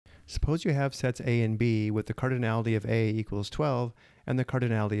Suppose you have sets A and B with the cardinality of A equals 12 and the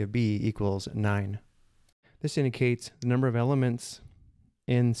cardinality of B equals 9. This indicates the number of elements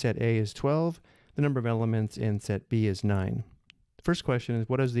in set A is 12, the number of elements in set B is 9. The first question is,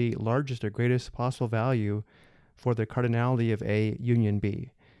 what is the largest or greatest possible value for the cardinality of A union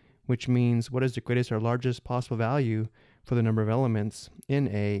B? Which means, what is the greatest or largest possible value for the number of elements in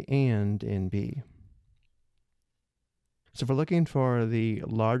A and in B? So if we're looking for the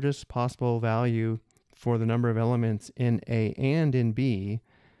largest possible value for the number of elements in A and in B,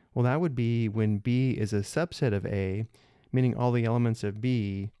 well, that would be when B is a subset of A, meaning all the elements of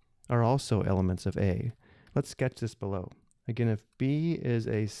B are also elements of A. Let's sketch this below. Again, if B is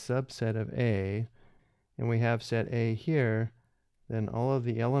a subset of A, and we have set A here, then all of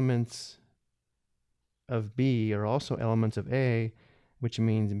the elements of B are also elements of A, which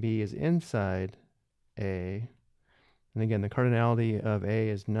means B is inside A. And again, the cardinality of A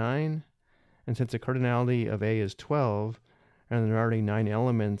is 9. And since the cardinality of A is 12, and there are already 9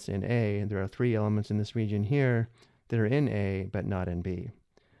 elements in A, and there are 3 elements in this region here that are in A but not in B.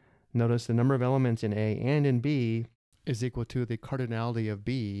 Notice the number of elements in A and in B is equal to the cardinality of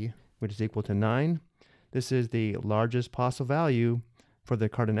B, which is equal to 9. This is the largest possible value for the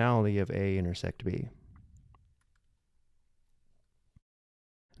cardinality of A intersect B.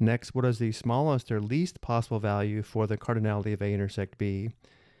 Next, what is the smallest or least possible value for the cardinality of A intersect B?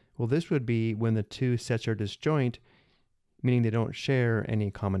 Well, this would be when the two sets are disjoint, meaning they don't share any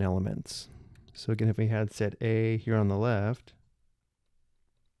common elements. So again, if we had set A here on the left,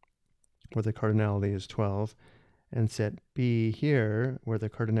 where the cardinality is 12, and set B here, where the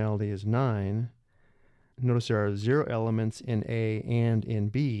cardinality is 9, notice there are 0 elements in A and in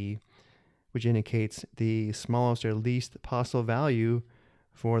B, which indicates the smallest or least possible value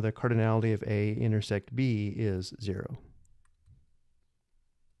for the cardinality of A intersect B is 0.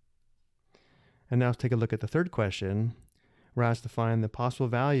 And now let's take a look at the third question. We're asked to find the possible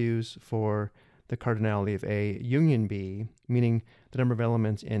values for the cardinality of A union B, meaning the number of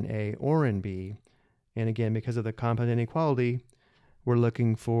elements in A or in B. And again, because of the compound inequality, we're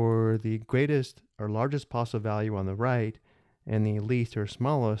looking for the greatest or largest possible value on the right and the least or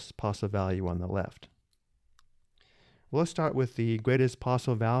smallest possible value on the left. Well, let's start with the greatest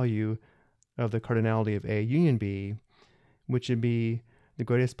possible value of the cardinality of A union B, which would be the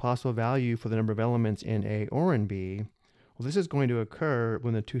greatest possible value for the number of elements in A or in B. Well, this is going to occur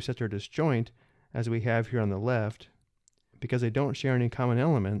when the two sets are disjoint, as we have here on the left. Because they don't share any common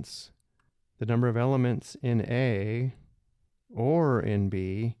elements, the number of elements in A or in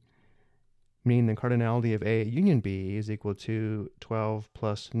B, meaning the cardinality of A union B, is equal to 12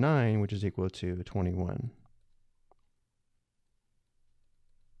 plus 9, which is equal to 21.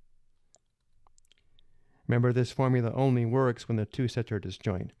 Remember, this formula only works when the two sets are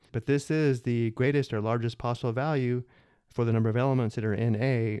disjoint. But this is the greatest or largest possible value for the number of elements that are in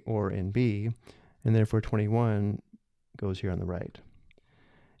A or in B, and therefore 21 goes here on the right.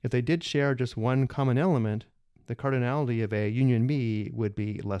 If they did share just one common element, the cardinality of A union B would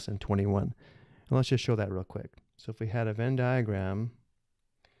be less than 21. And let's just show that real quick. So if we had a Venn diagram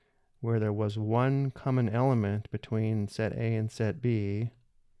where there was one common element between set A and set B,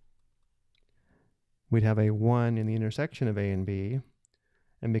 we'd have a 1 in the intersection of A and B.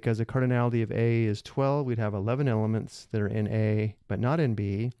 And because the cardinality of A is 12, we'd have 11 elements that are in A but not in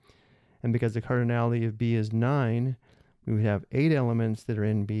B. And because the cardinality of B is 9, we would have 8 elements that are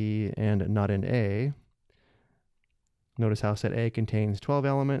in B and not in A. Notice how set A contains 12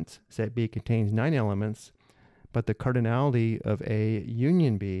 elements, set B contains 9 elements, but the cardinality of A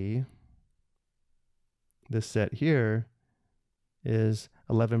union B, this set here, is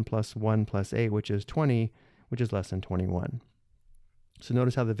 11 plus 1 plus 8, which is 20, which is less than 21. So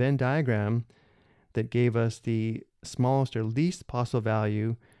notice how the Venn diagram that gave us the smallest or least possible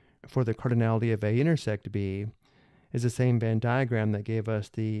value for the cardinality of A intersect B is the same Venn diagram that gave us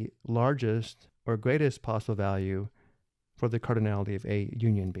the largest or greatest possible value for the cardinality of A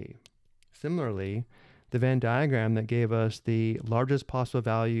union B. Similarly, the Venn diagram that gave us the largest possible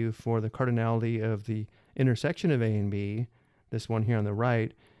value for the cardinality of the intersection of A and B, this one here on the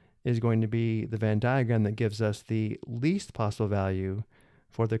right, is going to be the Venn diagram that gives us the least possible value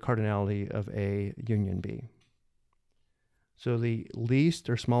for the cardinality of A union B. So the least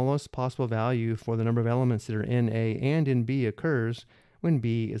or smallest possible value for the number of elements that are in A and in B occurs when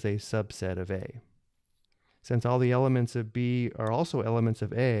B is a subset of A. Since all the elements of B are also elements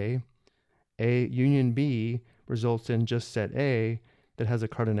of A union B results in just set A that has a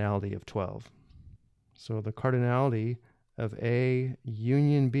cardinality of 12. So the cardinality of A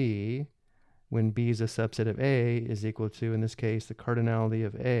union B when B is a subset of A is equal to, in this case, the cardinality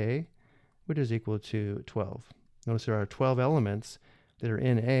of A, which is equal to 12. Notice there are 12 elements that are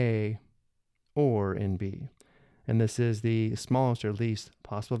in A or in B. And this is the smallest or least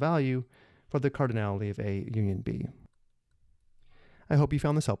possible value for the cardinality of A union B. I hope you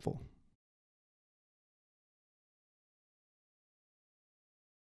found this helpful.